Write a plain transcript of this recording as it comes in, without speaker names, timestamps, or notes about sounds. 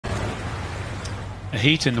a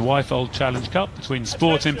heat in the Wyfold Challenge Cup between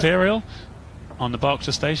Sport Imperial on the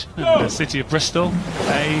Berkshire Station and the City of Bristol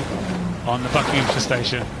on the Buckinghamshire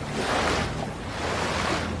Station.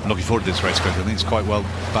 I'm looking forward to this race, Greg. I think it's quite well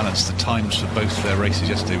balanced. The times for both their races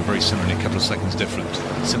yesterday were very similar, a couple of seconds different.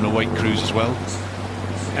 Similar weight crews as well.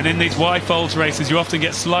 And in these Wyfold races, you often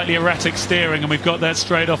get slightly erratic steering, and we've got that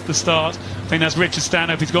straight off the start. I think that's Richard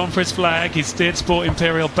Stanhope. He's gone for his flag. He's steered Sport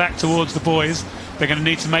Imperial back towards the boys. They're going to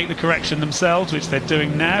need to make the correction themselves, which they're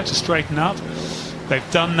doing now to straighten up.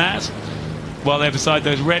 They've done that while they're beside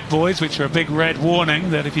those red boys, which are a big red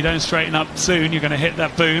warning that if you don't straighten up soon, you're going to hit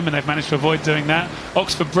that boom, and they've managed to avoid doing that.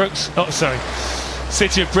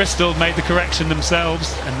 City of Bristol made the correction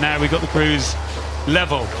themselves, and now we've got the crews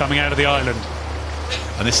level coming out of the island.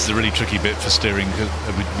 And this is a really tricky bit for steering.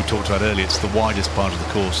 We talked about earlier, it's the widest part of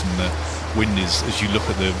the course, and the wind is, as you look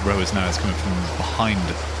at the rowers now, it's coming from behind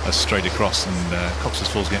us straight across, and Cox's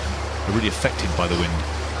Falls are really affected by the wind.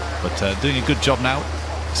 But doing a good job now,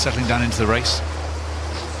 settling down into the race.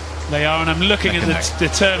 They are, and I'm looking at the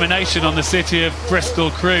determination on the City of Bristol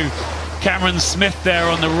crew. Cameron Smith there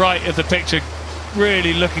on the right of the picture,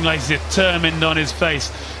 really looking like he's determined on his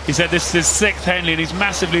face. He said this is his 6th Henley, and he's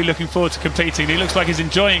massively looking forward to competing. He looks like he's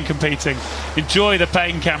enjoying competing. Enjoy the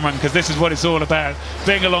pain, Cameron, because this is what it's all about.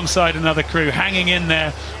 Being alongside another crew, hanging in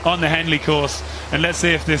there on the Henley course. And let's see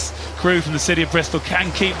if this crew from the City of Bristol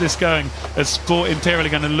can keep this going, as Sport Imperial are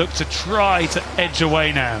going to look to try to edge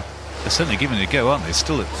away now. They're certainly giving it a go, aren't they?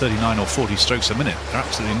 Still at 39 or 40 strokes a minute. They're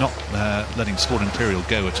absolutely not letting Sport Imperial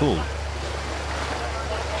go at all.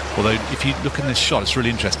 Although, if you look in this shot, it's really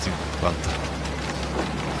interesting. Well,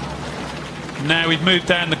 now we've moved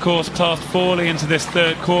down the course past Forley into this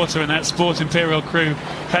third quarter, and that Sport Imperial crew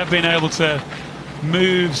have been able to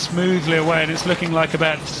move smoothly away, and it's looking like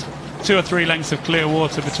about 2 or 3 lengths of clear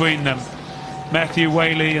water between them. Matthew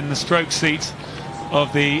Whaley in the stroke seat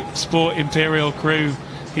of the Sport Imperial crew.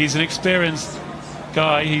 He's an experienced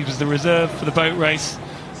guy. He was the reserve for the boat race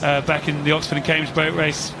back in the Oxford and Cambridge boat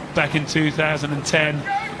race back in 2010.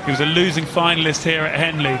 He was a losing finalist here at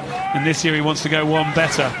Henley, and this year he wants to go one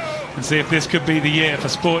better and see if this could be the year for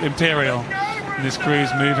Sport Imperial. And this crew's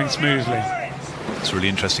moving smoothly. It's really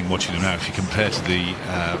interesting watching them now. If you compare to the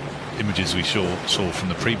images we saw from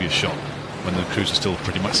the previous shot, when the crews are still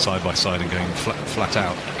pretty much side by side and going flat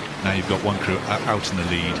out. Now you've got one crew out in the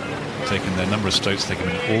lead, taking their number of strokes, taking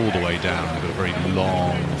them all the way down. They've got a very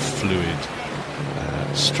long, fluid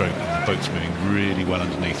stroke, and the boat's moving really well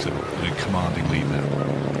underneath them in a commanding lead now.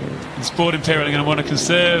 And Sport Imperial are going to want to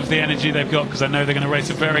conserve the energy they've got, because I know they're going to race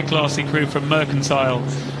a very classy crew from Mercantile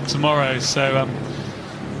tomorrow, so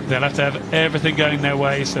they'll have to have everything going their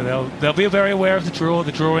way. So they'll be very aware of the draw.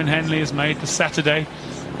 The draw in Henley is made the Saturday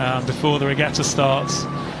before the regatta starts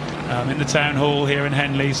in the town hall here in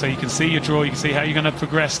Henley, so you can see your draw, you can see how you're going to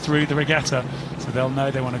progress through the regatta, so they'll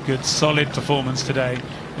know they want a good solid performance today,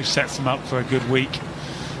 which sets them up for a good week.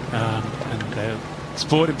 And the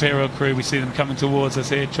Sport Imperial crew, we see them coming towards us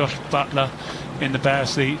here. Josh Butler in the bow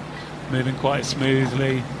seat, moving quite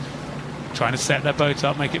smoothly, trying to set their boat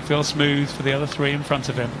up, make it feel smooth for the other 3 in front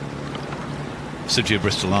of him. City of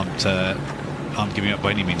Bristol aren't giving up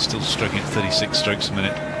by any means, still stroking at 36 strokes a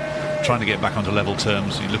minute, trying to get back onto level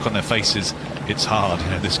terms. You look on their faces, it's hard. You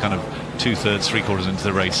know, this kind of 2/3, 3/4 into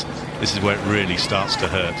the race, this is where it really starts to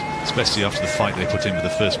hurt, especially after the fight they put in for the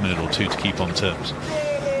first minute or 2 to keep on terms.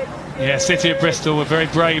 Yeah, City of Bristol were very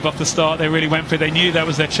brave off the start. They really went for it. They knew that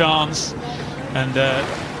was their chance, and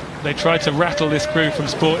they tried to rattle this crew from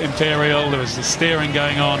Sport Imperial. There was the steering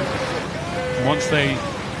going on. And once they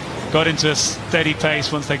got into a steady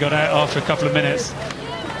pace, once they got out after a couple of minutes,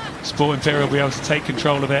 Sport Imperial will be able to take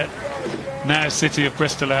control of it. Now City of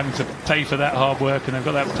Bristol are having to pay for that hard work, and they've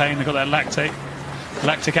got that pain, they've got that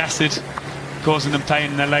lactic acid causing them pain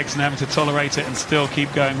in their legs, and having to tolerate it and still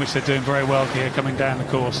keep going, which they're doing very well here coming down the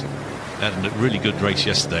course. They had a really good race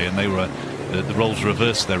yesterday, and they were the roles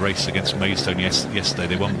reversed their race against Maidstone yesterday.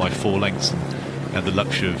 They won by 4 lengths, and had the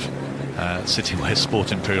luxury of sitting where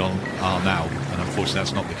Sport Imperial are now, and unfortunately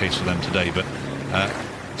that's not the case for them today. But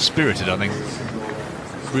spirited, I think,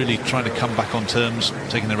 really trying to come back on terms,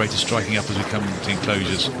 taking their rate of striking up as we come to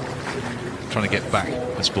enclosures, trying to get back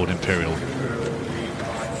at Sport Imperial.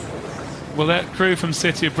 Well, that crew from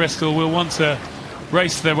City of Bristol will want to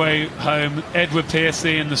race their way home. Edward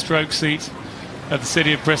Piercy in the stroke seat of the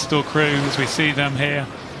City of Bristol crew, as we see them here.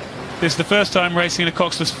 This is the first time racing in a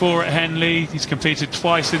Coxless 4 at Henley. He's competed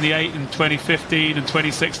twice in the 8 in 2015 and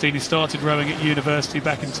 2016. He started rowing at university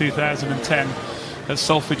back in 2010 at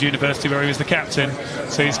Salford University, where he was the captain.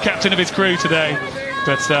 So he's captain of his crew today,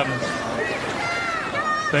 but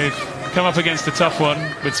they've come up against a tough one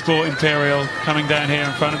with Sport Imperial coming down here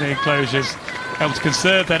in front of the enclosures, able to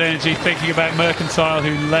conserve that energy, thinking about Mercantile,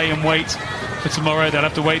 who lay in wait for tomorrow. They'll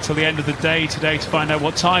have to wait till the end of the day today to find out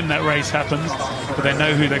what time that race happens, but they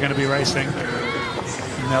know who they're going to be racing,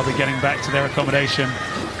 and they'll be getting back to their accommodation,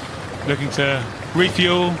 looking to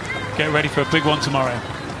refuel, get ready for a big one tomorrow.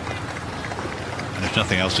 And if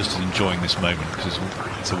nothing else, just enjoying this moment, because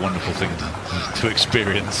it's a wonderful thing to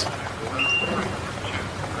experience.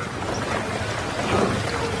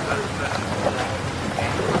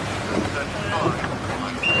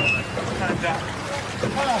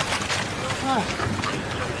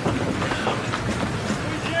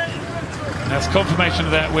 And that's confirmation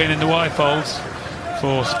of that win in the Wyfolds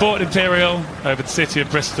for Sport Imperial over the City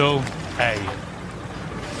of Bristol A.